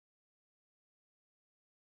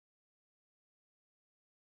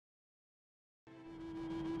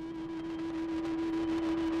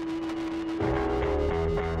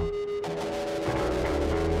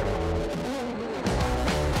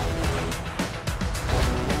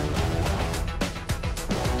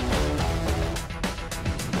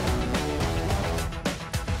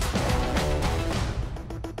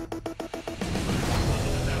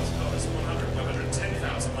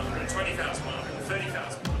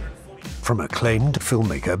From acclaimed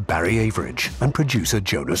filmmaker Barry Avrich and producer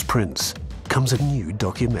Jonas Prince comes a new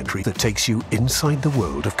documentary that takes you inside the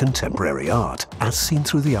world of contemporary art, as seen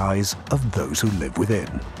through the eyes of those who live within.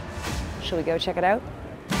 Shall we go check it out?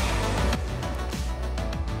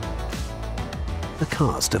 A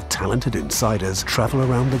cast of talented insiders travel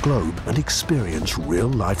around the globe and experience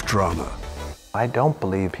real-life drama. I don't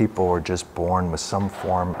believe people are just born with some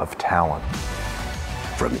form of talent.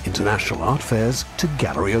 From international art fairs to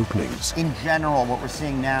gallery openings. In general, what we're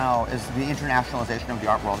seeing now is the internationalization of the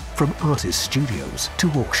art world. From artist studios to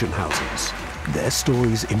auction houses, their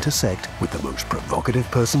stories intersect with the most provocative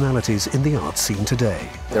personalities in the art scene today.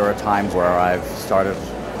 There are times where I've started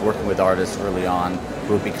working with artists early on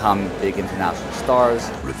who have become big international stars.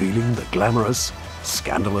 Revealing the glamorous,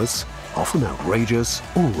 scandalous, often outrageous,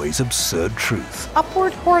 always absurd truth.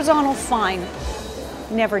 Upward, horizontal, fine.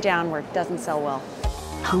 Never downward, doesn't sell well.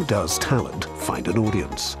 How does talent find an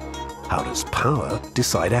audience? How does power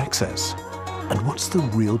decide access? And what's the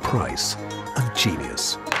real price of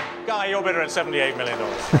genius? Guy, you're bidder at $78 million.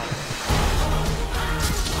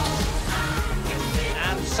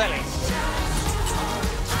 And selling.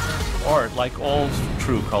 Art, like all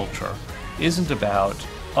true culture, isn't about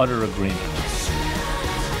utter agreement.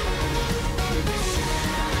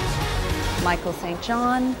 Michael St.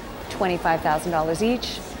 John, $25,000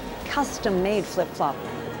 each, custom-made flip-flop.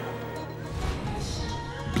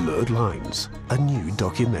 Blurred Lines, a new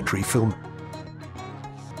documentary film.